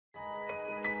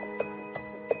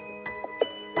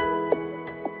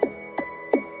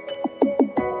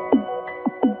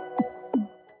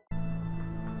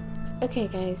Okay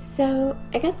guys, so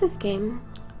I got this game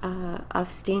off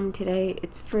Steam today.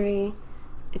 It's free.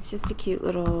 It's just a cute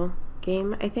little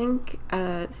game, I think.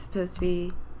 It's supposed to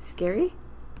be scary.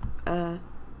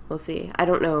 We'll see. I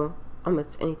don't know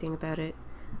almost anything about it.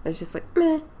 I was just like,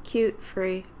 meh, cute,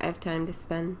 free. I have time to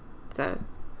spend. So,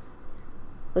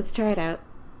 let's try it out.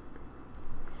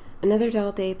 Another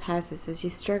dull day passes as you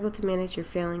struggle to manage your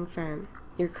failing farm.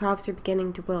 Your crops are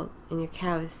beginning to wilt, and your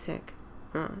cow is sick.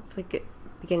 Oh, it's like the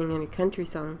beginning of a country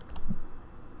song.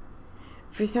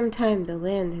 For some time, the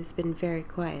land has been very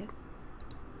quiet.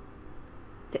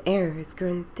 The air has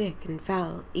grown thick and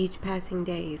foul. Each passing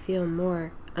day, you feel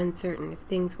more uncertain if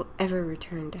things will ever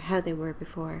return to how they were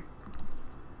before.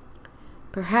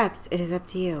 Perhaps it is up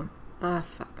to you. Ah,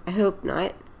 fuck. I hope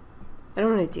not. I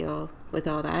don't want to deal with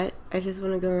all that. I just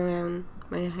want to go around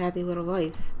my happy little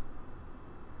life.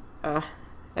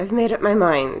 I've made up my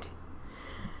mind.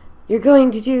 You're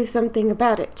going to do something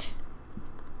about it.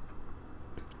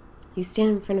 You stand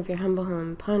in front of your humble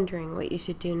home, pondering what you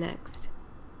should do next.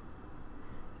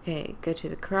 Okay, go to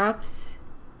the crops,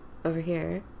 over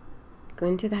here, go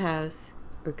into the house,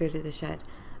 or go to the shed.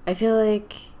 I feel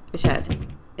like the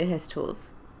shed. It has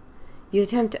tools. You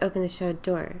attempt to open the shed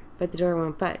door, but the door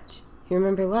won't budge. You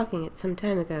remember locking it some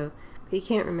time ago, but you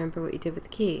can't remember what you did with the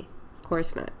key. Of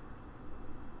course not.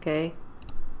 Okay.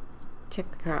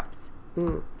 Check the crops.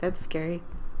 Ooh, that's scary.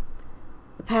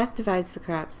 A path divides the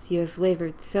crops you have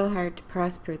labored so hard to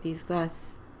prosper these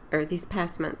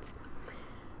past months.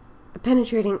 A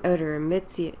penetrating odor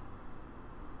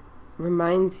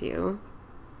reminds you.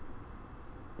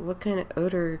 What kind of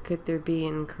odor could there be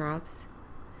in crops?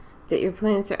 That your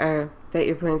plants are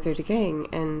decaying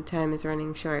and time is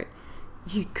running short.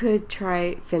 You could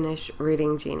try finish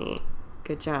reading Genie.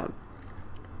 Good job.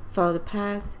 Follow the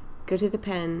path, go to the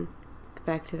pen, go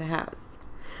back to the house.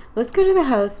 Let's go to the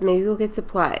house, maybe we'll get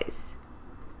supplies.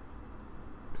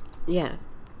 Yeah,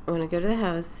 I want to go to the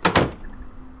house.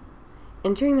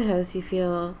 Entering the house, you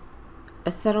feel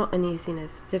a subtle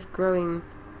uneasiness, as if growing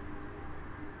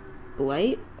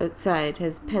blight outside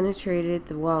has penetrated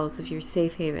the walls of your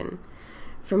safe haven.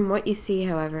 From what you see,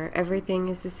 however, everything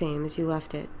is the same as you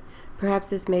left it. Perhaps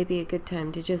this may be a good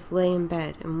time to just lay in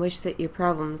bed and wish that your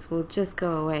problems will just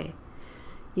go away.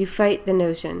 You fight the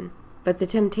notion, but the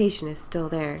temptation is still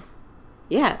there.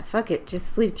 Yeah, fuck it,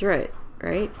 just sleep through it,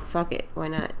 right? Fuck it, why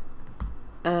not?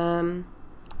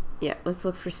 Yeah, let's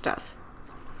look for stuff.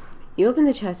 You open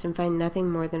the chest and find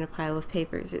nothing more than a pile of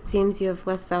papers. It seems you have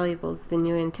less valuables than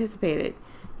you anticipated.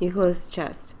 You close the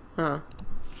chest.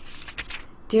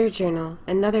 Dear Journal,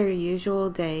 another usual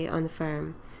day on the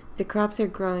farm. The crops are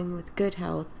growing with good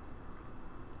health.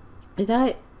 I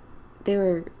thought they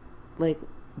were, like,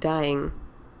 dying.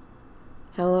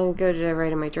 How long ago did I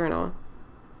write in my journal?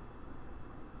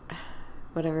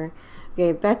 Whatever.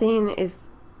 Okay, Bethane is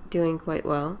doing quite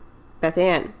well.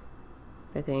 Bethane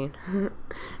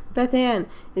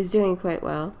is doing quite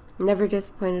well. Never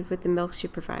disappointed with the milk she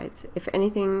provides. If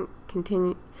things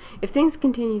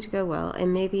continue to go well, I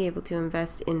may be able to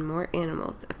invest in more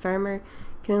animals. A farmer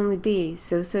can only be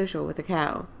so social with a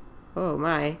cow. Oh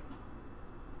my.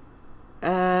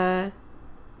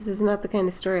 This is not the kind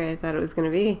of story I thought it was going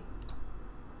to be.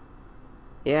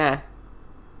 Yeah.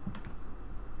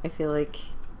 I feel like,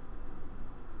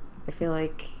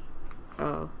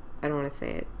 oh, I don't want to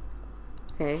say it.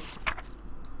 Okay.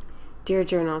 Dear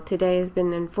Journal, today has been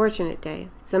an unfortunate day.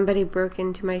 Somebody broke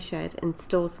into my shed and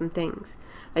stole some things.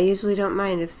 I usually don't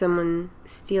mind if someone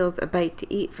steals a bite to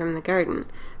eat from the garden,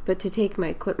 but to take my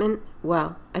equipment,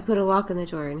 well, I put a lock on the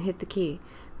door and hit the key.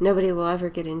 Nobody will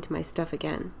ever get into my stuff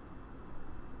again.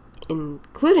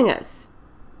 Including us.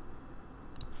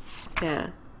 Yeah.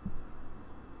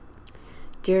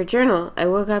 Dear Journal, I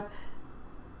woke up...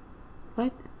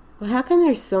 What? Well, how come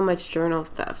there's so much journal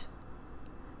stuff?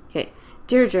 Okay.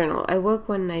 Dear Journal, I woke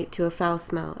one night to a foul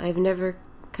smell I have never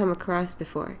come across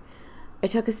before. I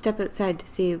took a step outside to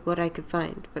see what I could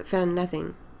find, but found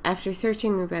nothing, after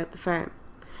searching about the farm.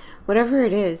 Whatever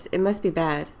it is, it must be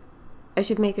bad. I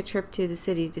should make a trip to the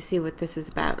city to see what this is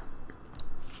about.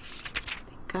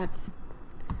 Thank God this...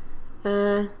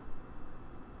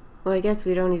 Well, I guess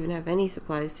we don't even have any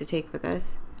supplies to take with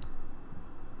us.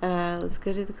 Let's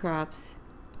go to the crops.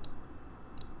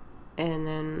 And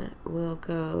then we'll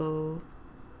go...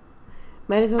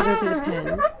 Might as well go to the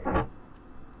pen.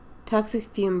 Toxic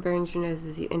fume burns your nose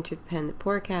as you enter the pen. The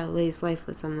poor cow lays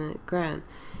lifeless on the ground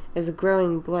as a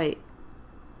growing blight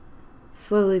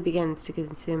slowly begins to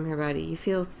consume her body. You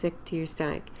feel sick to your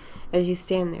stomach as you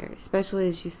stand there, especially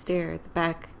as you stare at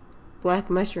the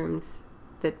black mushrooms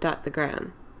that dot the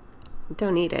ground.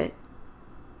 Don't eat it.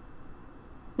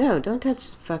 No, don't touch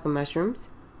fucking mushrooms.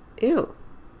 Ew.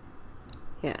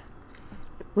 Yeah.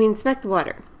 We inspect the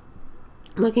water,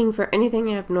 looking for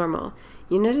anything abnormal.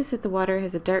 You notice that the water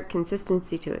has a dark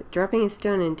consistency to it. Dropping a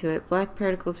stone into it, black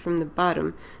particles from the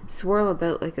bottom swirl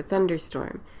about like a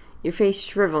thunderstorm. Your face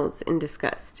shrivels in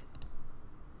disgust.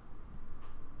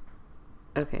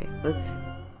 Okay, let's...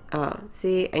 Oh,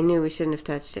 see? I knew we shouldn't have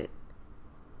touched it.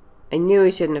 I knew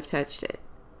we shouldn't have touched it.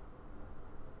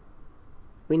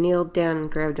 We kneeled down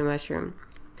and grabbed a mushroom.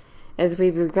 As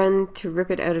we begun to rip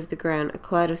it out of the ground, a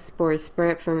cloud of spores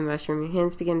spray up from the mushroom. Your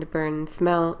hands begin to burn and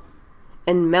smell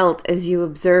and melt as you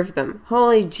observe them.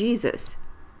 Holy Jesus!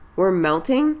 We're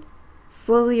melting?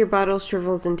 Slowly your bottle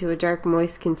shrivels into a dark,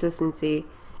 moist consistency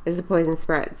as the poison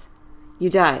spreads. You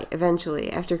die,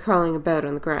 eventually, after crawling about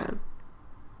on the ground.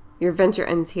 Your adventure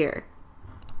ends here.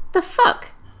 The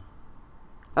fuck?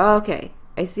 Okay,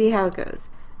 I see how it goes.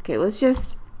 Okay, let's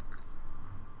just...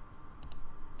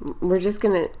 We're just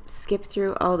gonna skip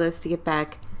through all this to get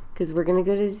back, because we're gonna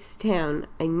go to this town.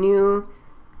 I knew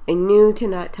to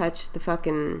not touch the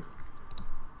fucking...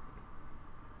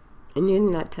 I knew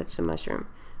to not touch the mushroom.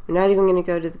 We're not even gonna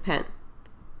go to the pen.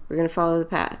 We're gonna follow the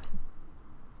path.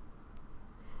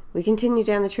 We continue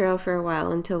down the trail for a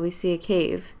while until we see a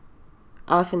cave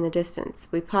off in the distance.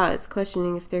 We pause,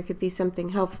 questioning if there could be something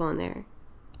helpful in there.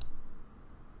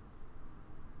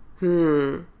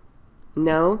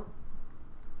 No?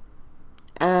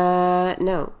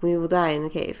 No. We will die in the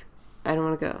cave. I don't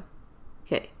want to go.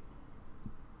 Okay.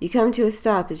 You come to a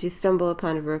stop as you stumble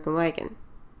upon a broken wagon.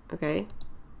 Okay.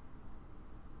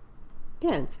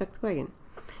 Yeah, inspect the wagon.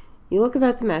 You look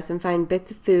about the mess and find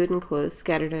bits of food and clothes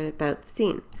scattered about the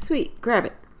scene. Sweet. Grab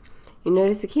it. You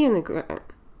notice a key on the ground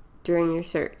during your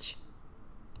search.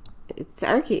 It's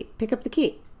our key. Pick up the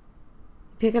key.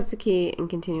 You pick up the key and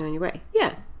continue on your way.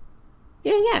 Yeah.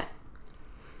 Yeah.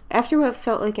 After what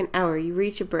felt like an hour, you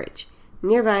reach a bridge.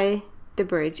 Nearby the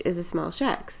bridge is a small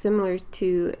shack, similar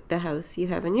to the house you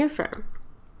have on your farm.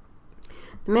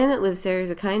 The man that lives there is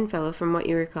a kind fellow from what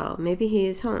you recall. Maybe he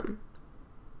is home.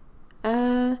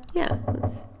 Yeah,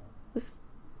 let's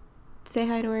say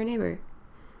hi to our neighbor.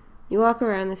 You walk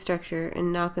around the structure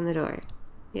and knock on the door.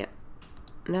 Yep.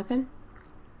 Nothing?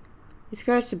 You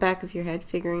scratch the back of your head,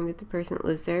 figuring that the person that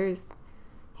lives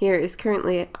here is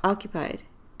currently occupied,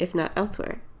 if not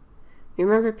elsewhere. You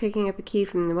remember picking up a key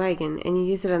from the wagon, and you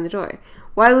use it on the door.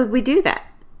 Why would we do that?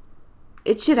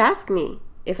 It should ask me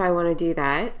if I want to do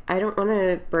that. I don't want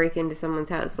to break into someone's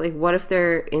house. Like, what if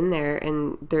they're in there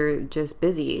and they're just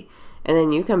busy, and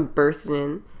then you come bursting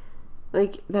in?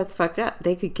 Like, that's fucked up.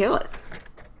 They could kill us.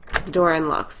 The door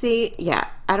unlocks. See? Yeah,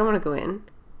 I don't want to go in.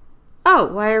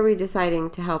 Oh, why are we deciding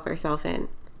to help ourselves in?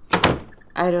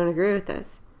 I don't agree with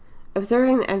this.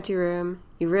 Observing the empty room,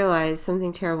 you realize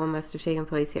something terrible must have taken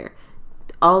place here.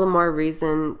 All the more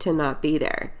reason to not be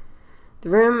there. The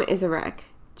room is a wreck,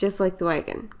 just like the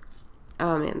wagon.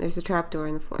 Oh man, there's a trapdoor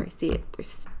in the floor. See it?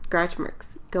 There's scratch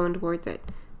marks going towards it.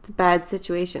 It's a bad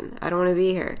situation. I don't want to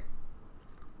be here.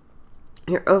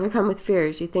 You're overcome with fear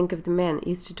as you think of the man that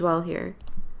used to dwell here.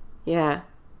 Yeah.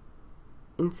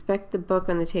 Inspect the book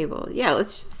on the table. Yeah,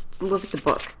 let's just look at the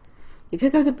book. You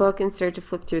pick up the book and start to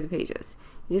flip through the pages.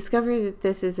 You discover that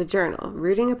this is a journal.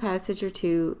 Reading a passage or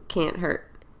two can't hurt.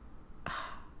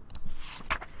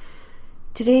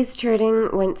 Today's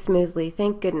trading went smoothly,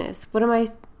 thank goodness. What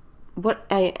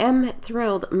I am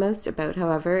thrilled most about,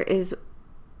 however, is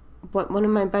what one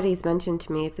of my buddies mentioned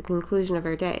to me at the conclusion of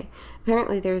our day.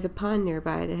 Apparently there is a pond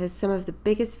nearby that has some of the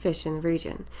biggest fish in the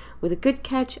region. With a good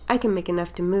catch, I can make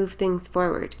enough to move things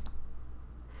forward.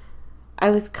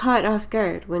 I was caught off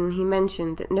guard when he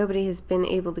mentioned that nobody has been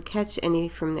able to catch any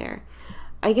from there.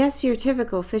 I guess your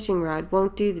typical fishing rod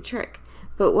won't do the trick,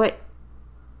 but what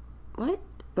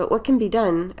can be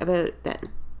done about it then?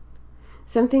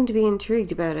 Something to be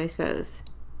intrigued about, I suppose.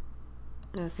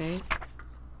 Okay.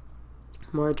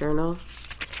 More journal.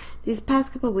 These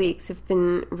past couple weeks have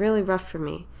been really rough for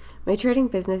me. My trading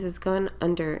business has gone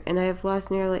under, and I have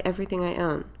lost nearly everything I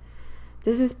own.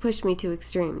 This has pushed me to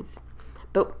extremes.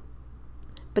 But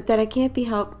that can't be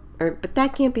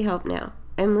helped now.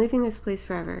 I am leaving this place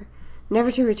forever,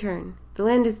 never to return. The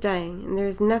land is dying, and there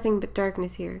is nothing but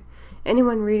darkness here.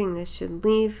 Anyone reading this should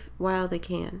leave while they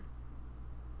can.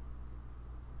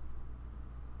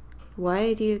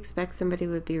 Why do you expect somebody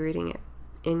would be reading it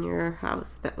in your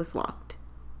house that was locked?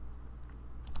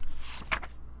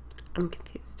 I'm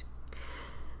confused.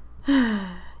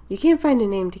 You can't find a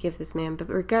name to give this man, but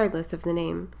regardless of the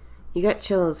name, you got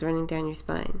chills running down your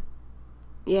spine.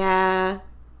 Yeah.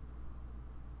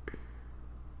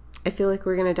 I feel like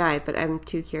we're gonna die, but I'm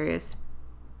too curious.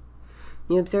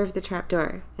 You observe the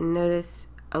trapdoor and notice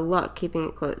a lock keeping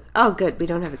it closed. Oh, good. We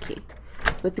don't have a key.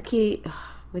 With the key,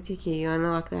 with your key, you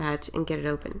unlock the hatch and get it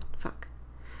open. Fuck.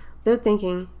 Without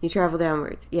thinking, you travel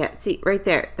downwards. Yeah, see, right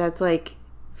there. That's like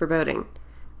foreboding.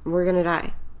 We're gonna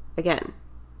die. Again.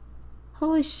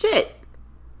 Holy shit.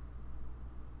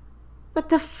 What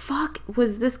the fuck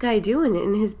was this guy doing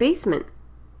in his basement?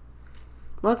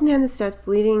 Walking down the steps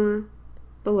leading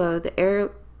below, the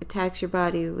air attacks your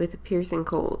body with a piercing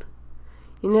cold.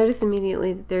 You notice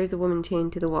immediately that there is a woman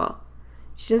chained to the wall.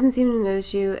 She doesn't seem to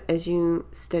notice you as you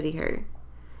study her.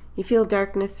 You feel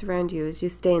darkness surround you as you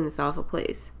stay in this awful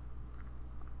place.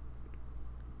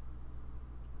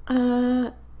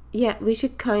 Yeah, we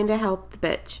should kinda help the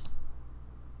bitch.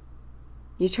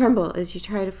 You tremble as you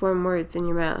try to form words in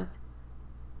your mouth.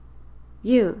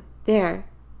 You, there,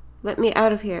 let me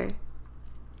out of here.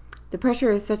 The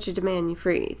pressure is such a demand you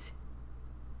freeze.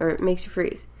 Or it makes you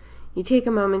freeze. You take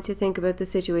a moment to think about the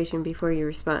situation before you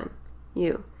respond.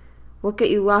 You, what got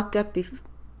you locked up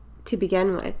to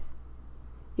begin with?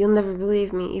 You'll never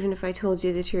believe me even if I told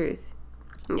you the truth.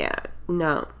 Yeah,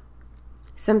 no.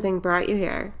 Something brought you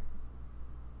here.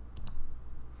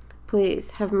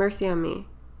 Please, have mercy on me.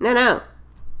 No.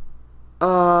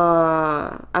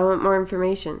 I want more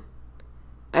information.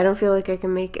 I don't feel like I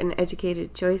can make an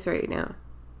educated choice right now.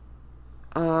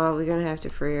 We're gonna have to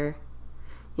free her.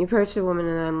 You approach the woman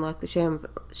and unlock the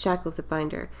shackles that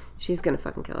bind her. She's gonna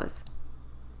fucking kill us.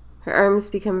 Her arms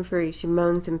become free. She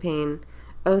moans in pain.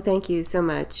 Oh, thank you so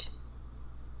much.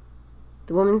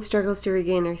 The woman struggles to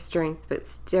regain her strength, but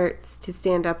starts to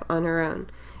stand up on her own.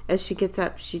 As she gets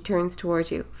up, she turns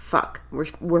towards you. Fuck.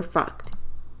 We're fucked.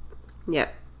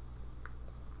 Yep.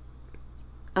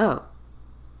 Oh.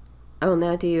 I will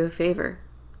now do you a favor.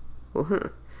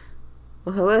 Well,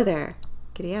 hello there.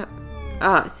 Giddy up.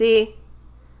 See?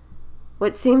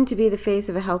 What seemed to be the face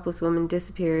of a helpless woman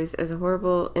disappears as a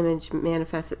horrible image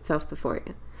manifests itself before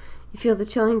you. You feel the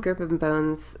chilling grip of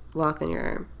bones lock on your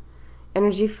arm.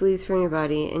 Energy flees from your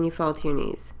body, and you fall to your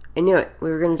knees. I knew it. We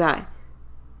were going to die.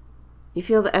 You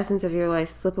feel the essence of your life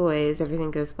slip away as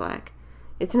everything goes black.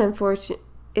 It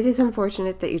is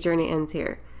unfortunate that your journey ends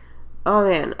here. Oh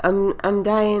man, I'm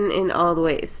dying in all the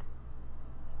ways.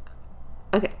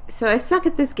 Okay, so I suck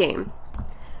at this game.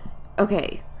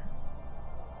 Okay,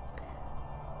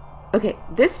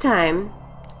 this time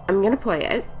I'm gonna play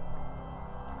it.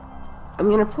 I'm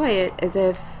gonna play it as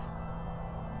if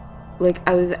like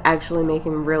I was actually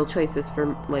making real choices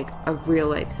for like a real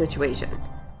life situation.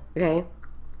 Okay?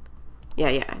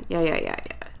 Yeah.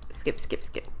 Skip.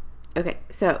 Okay,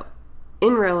 so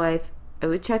in real life, I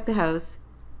would check the house,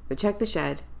 I would check the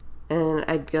shed, and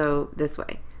I'd go this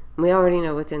way. And we already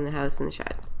know what's in the house and the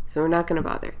shed, so we're not gonna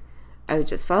bother. I would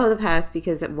just follow the path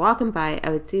because walking by, I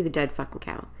would see the dead fucking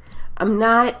cow. I'm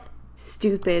not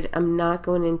stupid. I'm not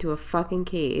going into a fucking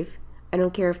cave. I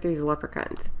don't care if there's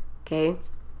leprechauns. Okay?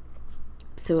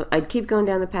 So I'd keep going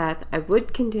down the path. I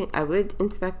would continue. I would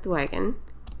inspect the wagon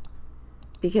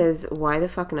because why the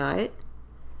fuck not?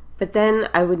 But then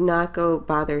I would not go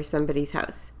bother somebody's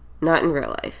house. Not in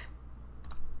real life.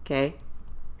 Okay?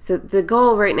 So the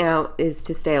goal right now is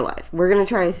to stay alive. We're gonna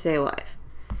try to stay alive.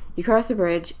 You cross the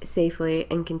bridge safely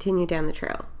and continue down the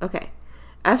trail. Okay.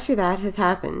 After that has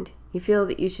happened, you feel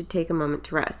that you should take a moment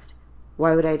to rest.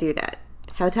 Why would I do that?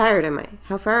 How tired am I?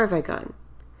 How far have I gone?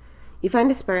 You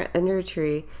find a spot under a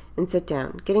tree and sit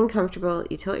down. Getting comfortable,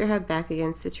 you tilt your head back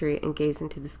against the tree and gaze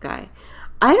into the sky.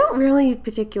 I don't really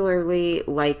particularly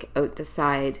like out to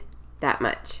side that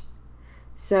much.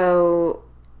 So,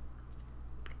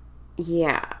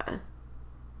 yeah.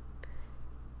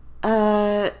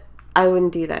 I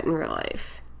wouldn't do that in real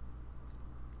life.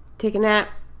 Take a nap.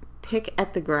 Pick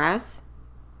at the grass.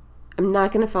 I'm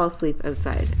not going to fall asleep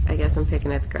outside. I guess I'm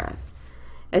picking at the grass.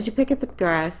 As you pick at the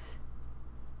grass,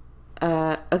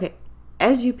 okay.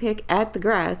 As you pick at the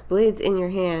grass, blades in your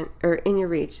hand, or in your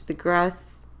reach, the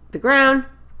ground,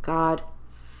 God,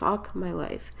 fuck my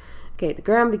life. Okay, the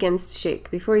ground begins to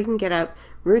shake. Before you can get up,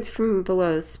 roots from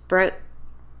below sprout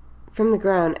from the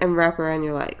ground and wrap around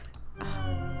your legs.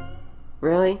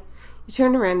 Really? You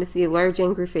turn around to see a large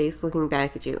angry face looking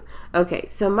back at you. Okay,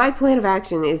 so my plan of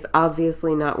action is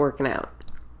obviously not working out.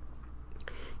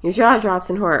 Your jaw drops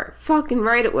in horror. Fucking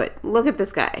right it would. Look at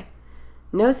this guy.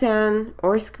 No sound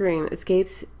or scream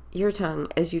escapes your tongue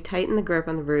as you tighten the grip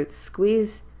on the roots,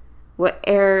 squeeze what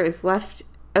air is left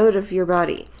out of your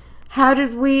body. How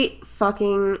did we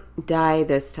fucking die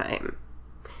this time?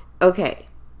 Okay.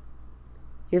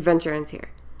 Your adventure ends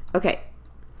here. Okay,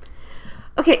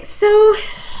 so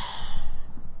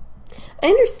I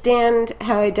understand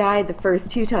how I died the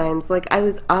first 2 times. Like, I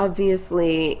was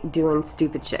obviously doing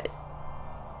stupid shit.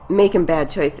 Making bad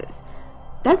choices.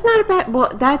 That's not a bad... Well,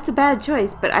 that's a bad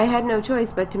choice, but I had no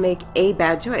choice but to make a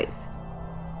bad choice.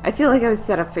 I feel like I was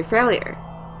set up for failure.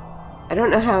 I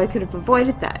don't know how I could have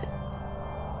avoided that.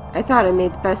 I thought I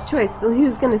made the best choice. So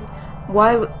who's gonna...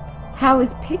 Why... How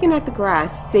is picking at the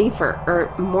grass safer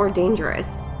or more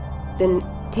dangerous than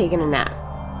taking a nap?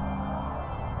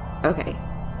 Okay.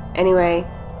 Anyway.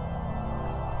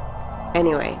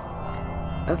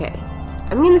 Okay.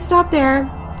 I'm gonna stop there.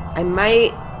 I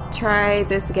might try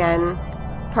this again.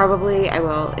 Probably I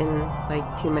will in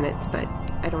like 2 minutes, but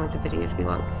I don't want the video to be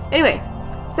long. Anyway,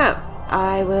 so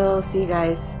I will see you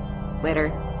guys later.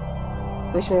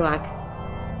 Wish me luck.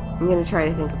 I'm gonna try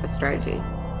to think of a strategy.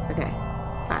 Okay.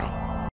 Bye.